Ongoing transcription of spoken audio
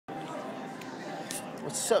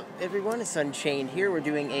What's up, everyone? It's Unchained here. We're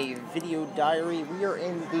doing a video diary. We are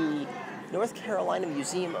in the North Carolina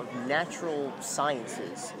Museum of Natural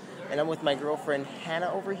Sciences. And I'm with my girlfriend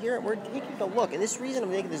Hannah over here, and we're taking a look. And this reason I'm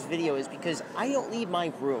making this video is because I don't leave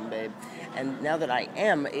my room, babe. And now that I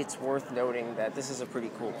am, it's worth noting that this is a pretty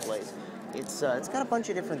cool place. It's got a bunch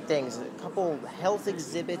of different things. A couple health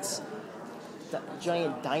exhibits, the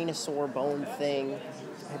giant dinosaur bone thing.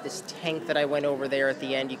 I had this tank that I went over there at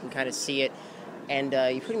the end. You can kind of see it. And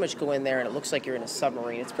you pretty much go in there and it looks like you're in a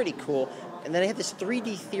submarine. It's pretty cool. And then I had this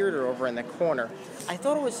 3D theater over in the corner. I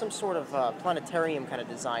thought it was some sort of planetarium kind of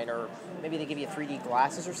design, or maybe they give you 3D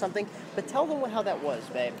glasses or something. But tell them how that was,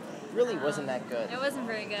 babe. It really wasn't that good. It wasn't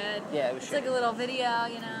very good. Yeah, it was It's shitty. like a little video,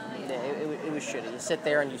 you know. Yeah, it was shitty. You sit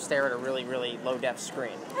there and you stare at a really, really low-def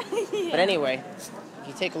screen. Yeah. But anyway, if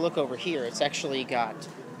you take a look over here, it's actually got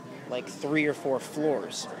like 3 or 4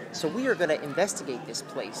 floors. So we are going to investigate this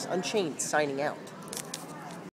place. Unchained, signing out.